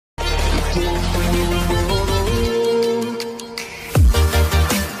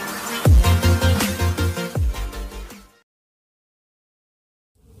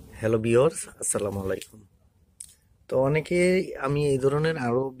Hello viewers, আসসালামু আলাইকুম। তো অনেকে আমি এই ধরনের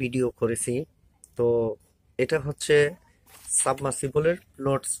আরো ভিডিও করেছি। তো এটা হচ্ছে সাবমার্সিবলের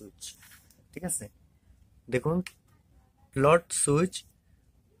প্লট সুইচ। ঠিক আছে, দেখুন, plot switch,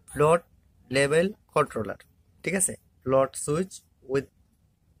 plot level controller. ঠিক আছে, প্লট সুইচ উইথ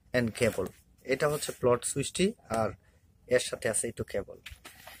অ্যান্ড কেবল। এটা হচ্ছে প্লট সুইচটি, আর এর সাথে আছে একটু কেবল।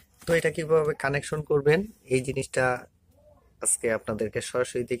 তো এটা কিভাবে কানেকশন করবেন এই জিনিসটা আজকে আপনাদেরকে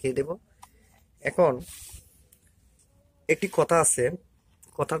সরাসরি দেখিয়ে দেব। এখন একটি কথা আছে,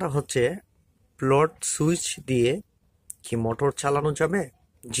 কথাটা হচ্ছে প্লট সুইচ দিয়ে কি মোটর চালানো যাবে?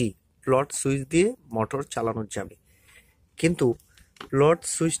 জি, প্লট সুইচ দিয়ে মোটর চালানো যাবে, কিন্তু প্লট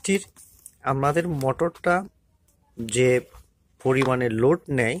সুইচটির আমাদের মোটরটা যে পরিমাণে লোড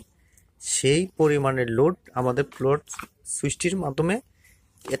নেয়, সেই পরিমাণের লোড আমাদের প্লট সুইচটির মাধ্যমে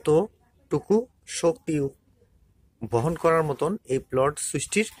এতটুকু শক্তি বহন করার মতন এই প্লট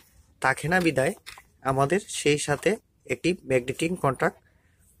সুইচটির থাকে না, বিদায় আমাদের সেই সাথে একটি ম্যাগনেটিং কন্ট্যাক্ট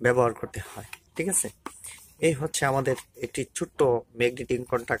ব্যবহার করতে হয়। ঠিক আছে, এই হচ্ছে আমাদের একটি ছোট্ট ম্যাগনেটিং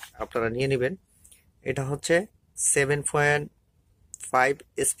কন্ট্যাক্ট, আপনারা নিয়ে নেবেন। এটা হচ্ছে 7.5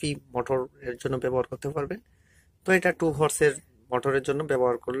 এসপি মোটরের জন্য ব্যবহার করতে পারবেন। তো এটা 2 হর্সের মোটরের জন্য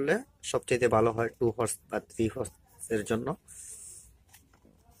ব্যবহার করলে সবচেয়ে ভালো হয়, 2 হর্স বা 3 হর্সের জন্য।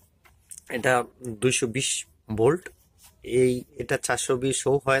 এটা 220 ভোল্ট, এটা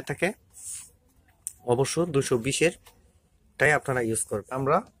 420ও হয়ে থাকে, অবশ্য 220-এর টাই আপনারা ইউজ করবেন।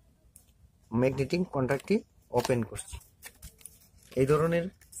 আমরা ম্যাগনেটিং কন্ট্যাক্টটি ওপেন করছি। এই ধরনের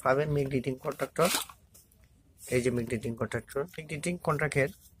পাবেন ম্যাগনেটিং কন্ট্রাক্টর। এই যে ম্যাগনেটিং কন্ট্রাক্টের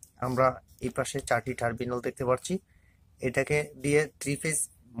আমরা এই পাশে 4টি টার্মিনাল দেখতে পাচ্ছি। এটাকে দিয়ে 3 ফেজ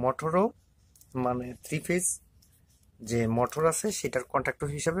মোটরও, মানে 3 ফেজ যে মোটর আছে সেটার কন্ট্রাক্টর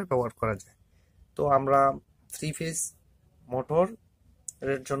হিসাবে ব্যবহার করা যায়। তো আমরা 3 ফেজ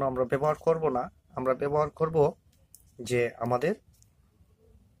মোটরের জন্য আমরা ব্যবহার করব না, আমরা ব্যবহার করব যে আমাদের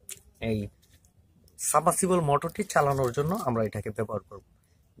এই সাবমার্সিবল মোটরটি চালানোর জন্য আমরা এটাকে ব্যবহার করব,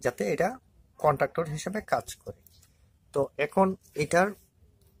 যাতে এটা কন্ট্রাক্টর হিসেবে কাজ করে। তো এখন এটার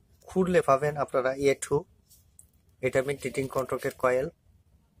খুললে পাবেন আপনারা A2, এটা ম্যাগনেটিং কন্ট্রাক্টের কয়েল।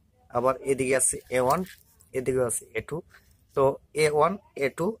 আবার এদিকে আছে A1, এদিকে আছে A2। তো A1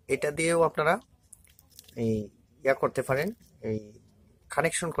 A2 এটা দিয়েও আপনারা এই করতে পারেন, এই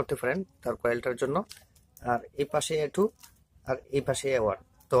কানেকশন করতে পারেন তার কয়েলটার জন্য। আর এই পাশে A2 আর এই পাশে A1।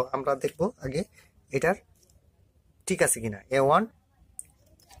 তো আমরা দেখব আগে এটার ঠিক আছে কিনা, A1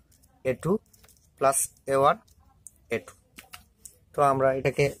 A2 plus A1 A2। তো আমরা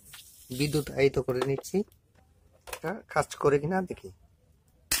এটাকে বিদ্যুৎ আহিত করে নিচ্ছি, এটা কাজ করে কিনা দেখি।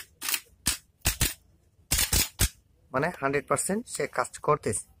 মানে 100% সে কাজ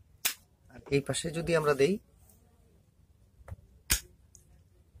করতেছে। আর এই পাশে যদি আমরা দেই,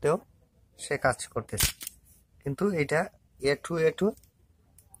 তো সে কাজ করতেছে, কিন্তু এটা A2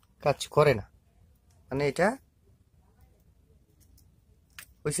 কাজ করে না। মানে এটা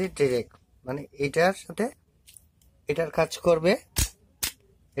হয়েছে ডিরেক্ট, মানে এটার সাথে এটার কাজ করবে,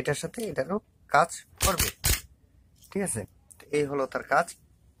 এটার সাথে এটারও কাজ করবে। ঠিক আছে, এই হলো তার কাজ।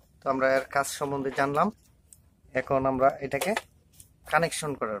 তো আমরা এর কাজ সম্বন্ধে জানলাম। এখন আমরা এটাকে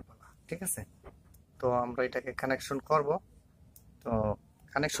কানেকশন করার পালা। ঠিক আছে, তো আমরা এটাকে কানেকশন করব। তো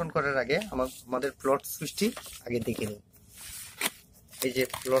কানেকশন করার আগে আমাদের প্লট সুইচটি আগে দেখে নিই। এই যে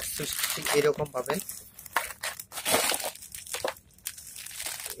প্লট সুইচটি এরকম পাবেন,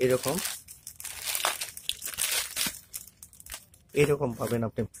 এরকম পাবেন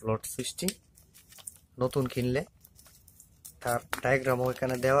আপনি প্লট সুইচটি নতুন কিনলে। তার ডায়াগ্রামও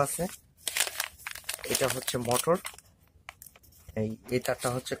এখানে দেওয়া আছে। এটা হচ্ছে মোটর, এই তারটা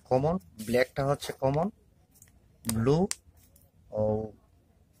হচ্ছে কমন, ব্ল্যাকটা হচ্ছে কমন, ব্লু ও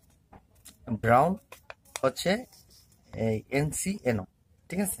ব্রাউন হচ্ছে এই NCNO।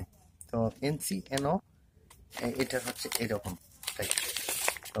 ঠিক আছে, তো NCNO এটা হচ্ছে এরকম। তাই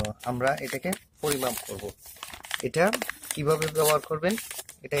তো আমরা এটাকে পরিমাপ করব। এটা কিভাবে ব্যবহার করবেন,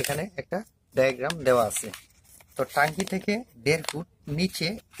 এটা এখানে একটা ডায়াগ্রাম দেওয়া আছে। তো টাঙ্কি থেকে 1.5 ফুট নিচে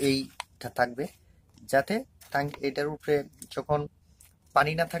এইটা থাকবে, যাতে টাঙ্কি এটার উপরে যখন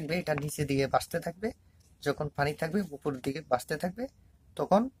পানি না থাকবে এটা নিচে দিকে বাসতে থাকবে, যখন পানি থাকবে উপরের দিকে বাসতে থাকবে।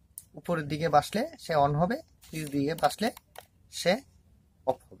 তখন উপরের দিকে বাসলে সে অন হবে, নিচের দিকে বাসলে সে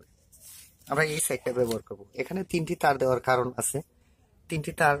অফ হবে। আমরা এই সাইডটা ব্যবহার করব। এখানে 3টি তার দেওয়ার কারণ আছে।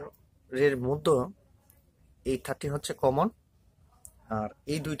 3টি তারের মধ্যে এই তারটি হচ্ছে কমন, আর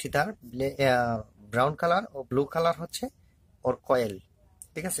এই 2টি তার ব্রাউন কালার ও ব্লু কালার হচ্ছে ওর কয়েল।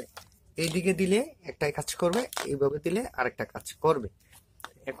 ঠিক আছে, এই দিকে দিলে একটাই কাজ করবে, এইভাবে দিলে আরেকটা কাজ করবে।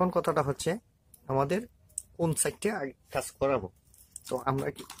 এখন কথাটা হচ্ছে আমাদের কোন সাইডটা আগে কাজ করাবো। তো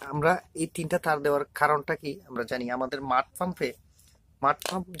আমরা এই তিনটা তার দেওয়ার কারণটা কি আমরা জানি। আমাদের মাঠ পাম্প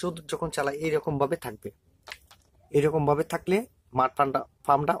যখন চালাই এইরকম ভাবে থাকবে, এরকম ভাবে থাকলে মাঠ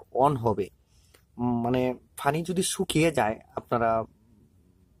পাম্পটা অন হবে। মানে পানি যদি শুকিয়ে যায়, আপনারা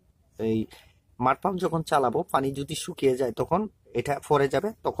এই মাঠ পাম্প যখন চালাবো পানি যদি শুকিয়ে যায় তখন এটা পরে যাবে,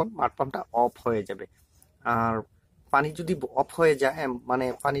 তখন মাঠ পাম্পটা অফ হয়ে যাবে। আর পানি যদি অফ হয়ে যায়, মানে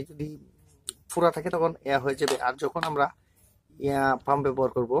পানি যদি ফুরা থাকে তখন হয়ে যাবে। আর যখন আমরা পাম্প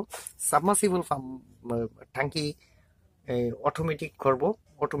ব্যবহার করব, সাবমার্সিবল পাম্প, ট্যাঙ্কি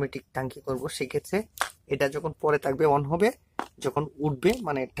অটোমেটিক ট্যাঙ্কি করব, সেক্ষেত্রে এটা যখন পরে থাকবে অন হবে, যখন উঠবে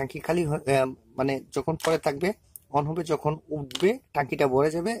মানে ট্যাঙ্কি মানে যখন পরে থাকবে অন হবে, যখন উঠবে ট্যাঙ্কিটা ভরে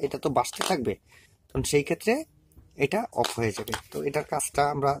যাবে, এটা তো বাঁচতে থাকবে, তখন সেই ক্ষেত্রে এটা অফ হয়ে যাবে। তো এটার কাজটা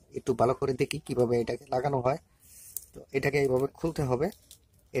আমরা একটু ভালো করে দেখি কিভাবে এটাকে লাগানো হয়। তো এটাকে এইভাবে খুলতে হবে,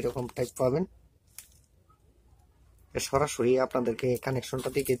 এরকম টাইপ পাবেন। সরাসরি আপনাদেরকে কানেকশনটা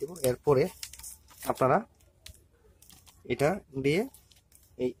দেখিয়ে দেবো। এরপরে আপনারা এটা দিয়ে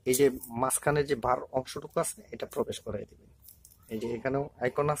এই যে মাঝখানে যে বার অংশটুকু আছে এটা প্রবেশ করাই দিবেন। এই যে এখানেও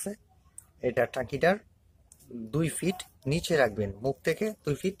আইকন আছে, এটা টাঙ্কিটার 2 ফিট নিচে রাখবেন, মুখ থেকে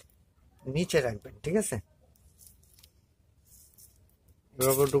 2 ফিট নিচে রাখবেন, ঠিক আছে।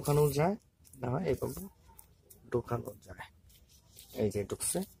 এভাবে ঢুকানো যায় না, এভাবে ঢুকানো যায়। এই যে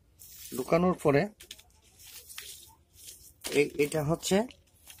ঢুকছে, ঢুকানোর পরে এটা হচ্ছে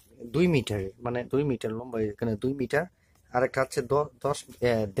 2 মিটার, মানে 2 মিটার লম্বা, এখানে 2 মিটার, আর একটা হচ্ছে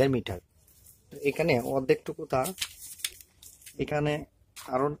 1.5 মিটার। তো এখানে অর্ধেকটুকু তার, এখানে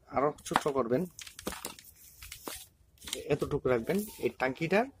আরো আরো ছোট করবেন, এতটুকু রাখবেন। এই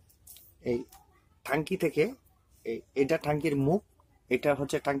টাঙ্কিটার এই টাঙ্কি থেকে এটা টাঙ্কির মুখ, এটা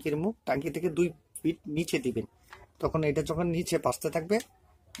হচ্ছে টাঙ্কির মুখ, টাঙ্কি থেকে 2 ফিট নিচে দিবেন। তখন এটা যখন নিচে ভাসতে থাকবে,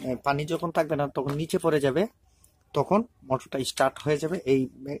 পানি যখন থাকবে না তখন নিচে পড়ে যাবে, তখন মোটরটা স্টার্ট হয়ে যাবে। এই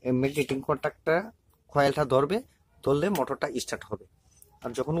ম্যাগনেটিক কন্ট্যাক্টটা কয়েলটা ধরলে মোটরটা স্টার্ট হবে। আর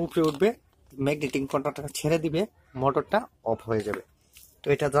যখন উপরে উঠবে ম্যাগনেটিক কন্ট্যাক্টটা ছেড়ে দিবে, মোটরটা অফ হয়ে যাবে। তো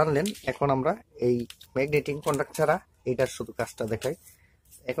এটা জানলেন। এখন আমরা এই ম্যাগনেটিক কন্ট্যাক্ট ছাড়া এটার শুধু কাজটা দেখাই।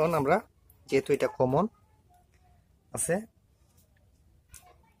 এখন আমরা যেহেতু এটা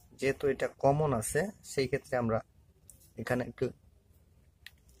কমন আছে, সেই ক্ষেত্রে আমরা এখানে একটু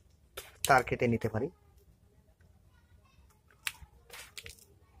তার কেটে নিতে পারি।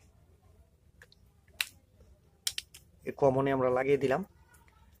 এই কমনে আমরা লাগিয়ে দিলাম,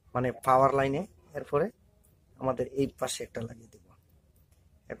 মানে পাওয়ার লাইনে। এরপরে আমাদের এই পাশে একটা লাগিয়ে দেব।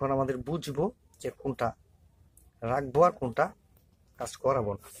 এখন আমাদের বুঝবো যে কোনটা রাখবো আর কোনটা কাজ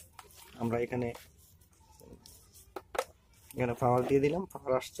করাবো না। আমরা এখানে পাওয়ার দিয়ে দিলাম,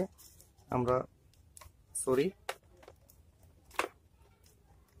 পাওয়ার আসছে। আমরা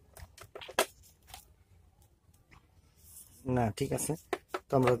না, ঠিক আছে।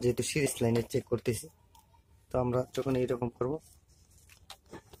 তো আমরা যেহেতু সিরিজ লাইনে চেক করতেছি, তো আমরা যখন এইরকম করব,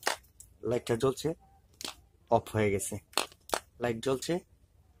 লাইটটা জ্বলছে, অফ হয়ে গেছে, লাইট জ্বলছে,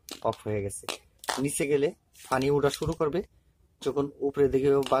 অফ হয়ে গেছে। নিচে গেলে পানি ওঠা শুরু করবে, যখন উপরে দিকে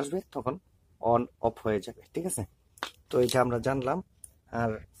বাসবে তখন অন অফ হয়ে যাবে, ঠিক আছে। তো এটা আমরা জানলাম।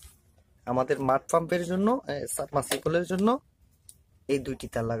 আর আমাদের মাড পাম্পের জন্য, সাবমার্সিবলের জন্য এই 2টি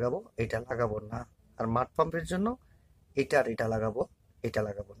তার লাগাবো, এটা লাগাবো না। আর মাড পাম্পের জন্য এটা আর এটা লাগাবো, এটা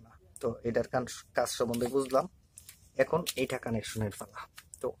লাগাবো না। তো এটার কাজ সম্বন্ধে বুঝলাম। এখন এটা কানেকশনের পালা।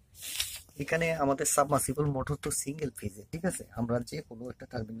 তো এখানে আমাদের সাবমার্সিবল মোটর তো সিঙ্গেল ফেজে, ঠিক আছে। আমরা যে কোনো একটা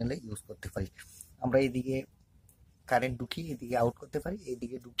টার্মিনালে ইউজ করতে পারি। আমরা এদিকে কারেন্ট ঢুকিয়ে এদিকে আউট করতে পারি,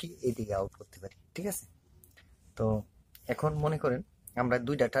 এদিকে ঢুকিয়ে এদিকে আউট করতে পারি, ঠিক আছে। তো এখন মনে করেন আমরা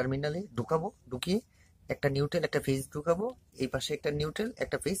 2টা টার্মিনালে ঢুকিয়ে একটা নিউট্রাল একটা ফেজ ঢুকাবো, এই পাশে একটা নিউট্রাল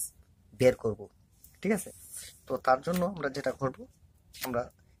একটা ফেজ বের করব, ঠিক আছে। তো তার জন্য আমরা যেটা করব, আমরা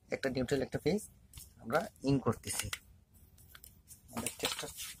একটা নিউট্রাল একটা ফেজ আমরা ইন করতেছি। আমাদের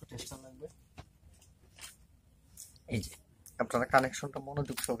টেস্টার লাগবে। এই যে আপনারা কানেকশনটা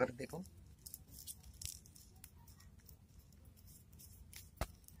মনোযোগ সহকারে দেখুন।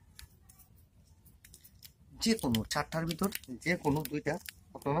 যে কোনো 4টার ভিতর যে কোনো 2টা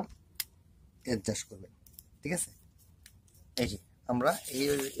আপনারা অ্যাডজাস্ট করবেন, ঠিক আছে। এই যে আমরা এই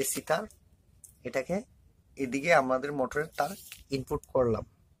এসি তার, এটাকে এদিকে আমাদের মোটরের তার ইনপুট করলাম।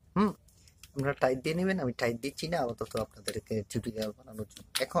 আপনারা টাইট দিয়ে নেবেন, আমি টাইট দিচ্ছি না আপাতত আপনাদেরকে টিউটোরিয়াল বানানোর জন্য।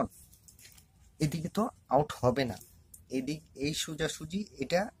 এখন এদিকে তো আউট হবে না, এদিক এই সোজাসুজি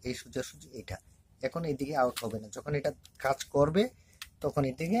এটা, এই সোজাসুজি এটা। এখন এদিকে আউট হবে না, যখন এটা কাজ করবে তখন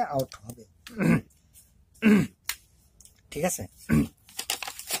এদিকে আউট হবে, ঠিক আছে।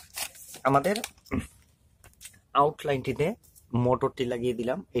 আমাদের আউটলাইনটিতে মোটরটি লাগিয়ে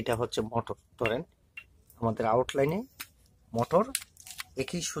দিলাম। এটা হচ্ছে মোটর, ধরেন আমাদের আউটলাইনে মোটর,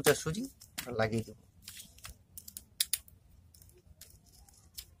 একই সোজাসুজি লাগিয়ে দেব।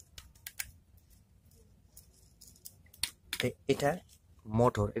 এটা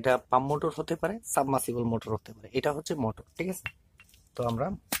মোটর, এটা পাম্প মোটর হতে পারে, সাবমার্সিবল মোটর হতে পারে, এটা হচ্ছে মোটর। ঠিক আছে, তো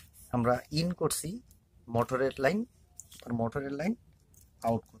আমরা ইন করছি মোটরের লাইন, আর মোটরের লাইন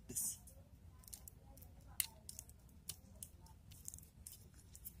আউট করতেছি।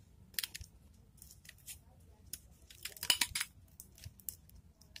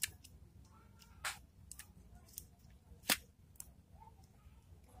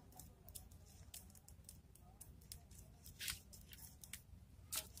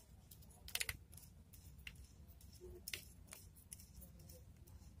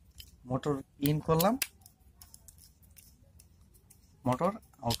 মোটর ইন করলাম, মোটর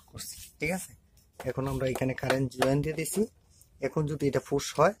আউট করছি। ঠিক আছে, এখন আমরা এখানে কারেন্ট জয়েন দিয়ে দিছি। এখন যদি এটা পুশ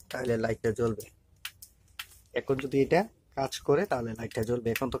হয় তাহলে লাইটটা জ্বলবে, এখন যদি এটা কাজ করে তাহলে লাইটটা জ্বলবে।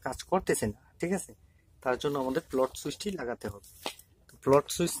 এখন তো কাজ করতেছে না। ঠিক আছে, তার জন্য আমাদের প্লট সুইচটি লাগাতে হবে। তো প্লট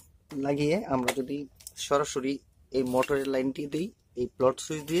সুইচ লাগিয়ে আমরা যদি সরাসরি এই মোটরের লাইনটি দিই এই প্লট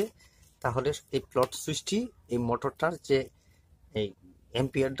সুইচ দিয়ে, তাহলে এই প্লট সুইচটি এই মোটরটার যে এই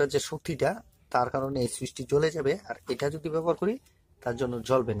এম্পিয়ারটার যে শক্তিটা, তার কারণে এই সুইচটি জ্বলে যাবে। আর এটা যদি ব্যবহার করি তার জন্য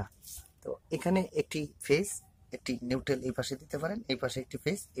জ্বলবে না। তো এখানে একটি ফেজ, একটি নিউট্রাল এই পাশে দিতে পারেন, এই পাশে একটি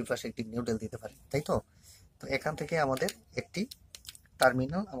ফেজ, এই পাশে একটি নিউট্রাল দিতে পারেন, তাই তো। তো এখান থেকে আমাদের একটি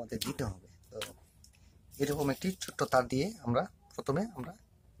টার্মিনাল আমাদের দিতে হবে। তো এরকম একটি ছোট্ট তার দিয়ে আমরা প্রথমে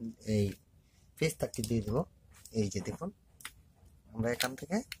এই ফেজ তারটি দিয়ে দেব। এই যে দেখুন, আমরা এখান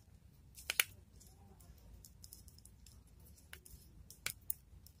থেকে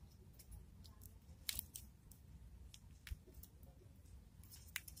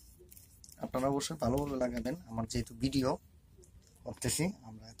আপনারা অবশ্যই ভালোভাবে লাগাবেন। আমার যেহেতু ভিডিও করতেছি,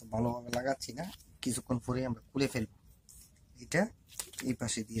 আমরা এত ভালোভাবে লাগাচ্ছি না, কিছুক্ষণ পরে আমরা খুলে ফেলবো। এটা এই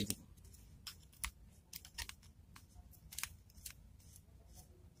পাশে দিয়ে দিব।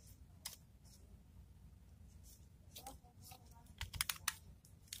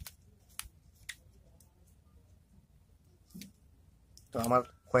 তো আমার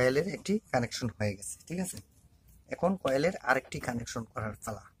কয়েলের একটি কানেকশন হয়ে গেছে। ঠিক আছে, এখন কয়েলের আরেকটি কানেকশন করার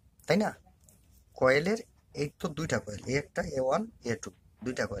পালা, তাই না। কয়েলের এই তো দুইটা কয়েল, এ একটা A1 A2,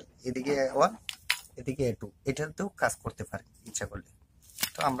 দুইটা কয়েল, এদিকে A1 এদিকে A2, এটাতেও কাজ করতে পারে ইচ্ছা করলে।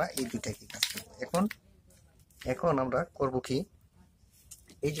 তো আমরা এই দুইটাকে কাজ করবো। এখন এখন আমরা করব কি,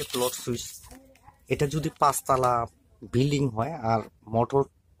 এই যে প্লট সুইচ, এটা যদি 5 তলা বিল্ডিং হয় আর মোটর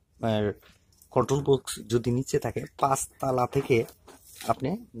কন্ট্রোল বক্স যদি নিচে থাকে, 5 তলা থেকে আপনি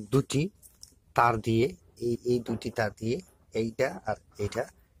দুটি তার দিয়ে, এই দুটি তার দিয়ে, এইটা আর এইটা,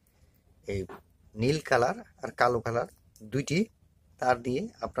 এই নীল কালার আর কালো কালার দুইটি তার দিয়ে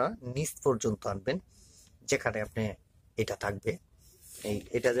আপনারা নিচ পর্যন্ত আনবেন, যেখানে আপনি এটা থাকবে।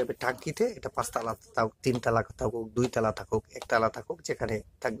 এটা যাবে টাঙ্কিতে। এটা 5 তলা থাকুক, 3 তলা থাকুক, 2 তলা থাকুক, 1 তলা থাকুক, যেখানে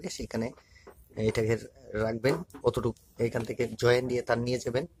থাকবে সেখানে এটাকে রাখবেন। কতটুক এখান থেকে জয়েন দিয়ে তার নিয়ে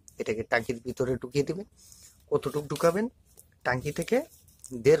যাবেন, এটাকে টাঙ্কির ভিতরে ঢুকিয়ে দিবেন। কতটুক ঢুকাবেন, টাঙ্কি থেকে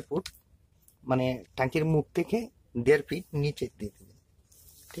 1.5 ফুট, মানে টাঙ্কির মুখ থেকে 1.5 ফিট নিচে দিয়ে দেবেন।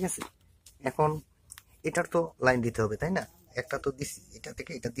 ঠিক আছে, এখন এটার তো লাইন দিতে হবে, তাই না। একটা তো দিছি, এটা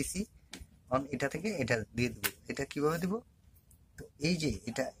থেকে এটা দিছি, এটা থেকে এটা দিয়ে দেবো। এটা কিভাবে দিব, তো এই যে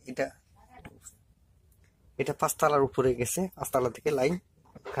এটা এটা এটা 5 তলার উপরে গেছে, 5 তলা থেকে লাইন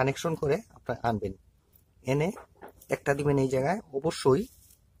কানেকশন করে আপনার আনবেন, এনে একটা দিবেন এই জায়গায়। অবশ্যই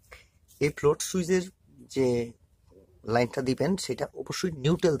এই ফ্লোট সুইচের যে লাইনটা দিবেন সেটা অবশ্যই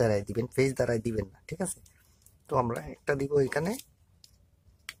নিউট্রাল দ্বারাই দিবেন, ফেজ দ্বারাই দিবেন না। ঠিক আছে, তো আমরা একটা দিব এখানে,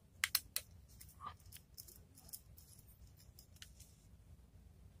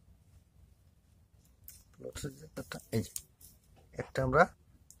 এই যে একটা আমরা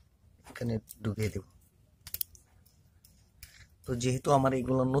এখানে ঢুকিয়ে দেব। তো যেহেতু আমার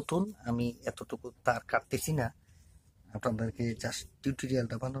এগুলো নতুন, আমি এতটুকু তার কাটতেছি না, আপনাদেরকে জাস্ট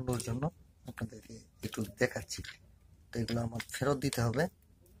টিউটোরিয়ালটা বানানোর জন্য আপনাদেরকে একটু দেখাচ্ছি। তো এগুলো আমার ফেরত দিতে হবে,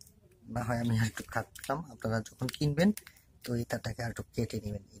 না হয় আমি একটু কাটলাম। আপনারা যখন কিনবেন তো এই তারটাকে আর একটু কেটে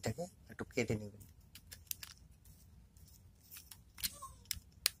নেবেন, এটাকে একটু কেটে নেবেন।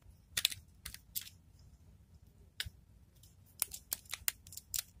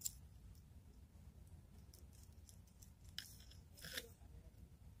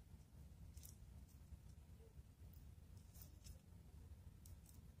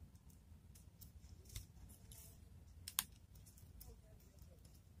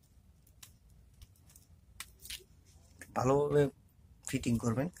 ভালোভাবে ফিটিং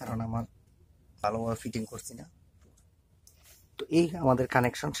করবেন, কারণ আমার ভালোভাবে ফিটিং করছি না। তো এই আমাদের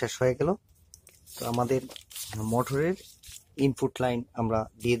কানেকশন শেষ হয়ে গেল। তো আমাদের মোটরের ইনপুট লাইন আমরা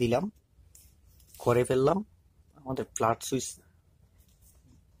দিয়ে দিলাম, করে ফেললাম। আমাদের ফ্ল্যাট সুইচ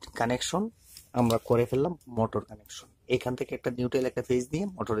কানেকশন আমরা করে ফেললাম, মোটর কানেকশন। এখান থেকে একটা নিউট্রাল একটা ফেজ দিয়ে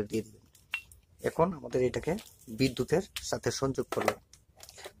মোটরে দিয়ে দিবেন। এখন আমাদের এটাকে বিদ্যুতের সাথে সংযোগ করলাম,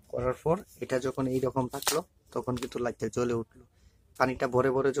 করার পর এটা যখন এইরকম থাকলো তখন কিন্তু লাইটটা জ্বলে উঠলো। পানিটা ভরে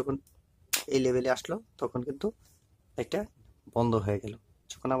ভরে যখন এই লেভেলে আসলো তখন কিন্তু লাইটটা বন্ধ হয়ে গেল।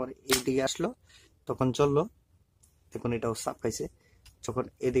 যখন আবার এই দিকে আসলো তখন চললো, দেখুন এটাও সাপ খাইছে। যখন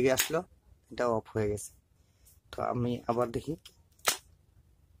এদিকে আসলো এটাও অফ হয়ে গেছে। তো আমি আবার দেখি,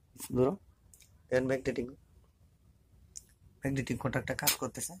 ধরো ম্যাগনেটিক কন্ট্যাক্টটা কাজ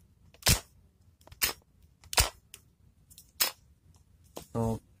করতেছে। তো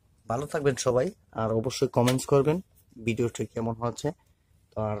ভালো থাকবেন সবাই, আর অবশ্যই কমেন্টস করবেন ভিডিওটি কেমন হচ্ছে।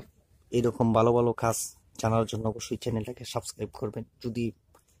 তো আর এইরকম ভালো ভালো কাজ জানার জন্য অবশ্যই চ্যানেলটাকে সাবস্ক্রাইব করবেন। যদি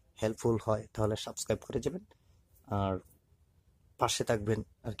হেল্পফুল হয় তাহলে সাবস্ক্রাইব করে যাবেন, আর পাশে থাকবেন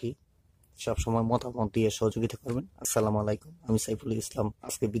আর কি, সবসময় মতামত দিয়ে সহযোগিতা করবেন। আসসালামু আলাইকুম, আমি সাইফুল ইসলাম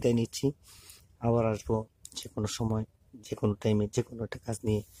আজকে বিদায় নিচ্ছি। আবার আসবো যে কোনো সময়, যে কোনো টাইমে, যে কোনো একটা কাজ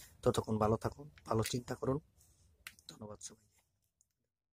নিয়ে। ততক্ষণ ভালো থাকুন, ভালো চিন্তা করুন। ধন্যবাদ সবাই।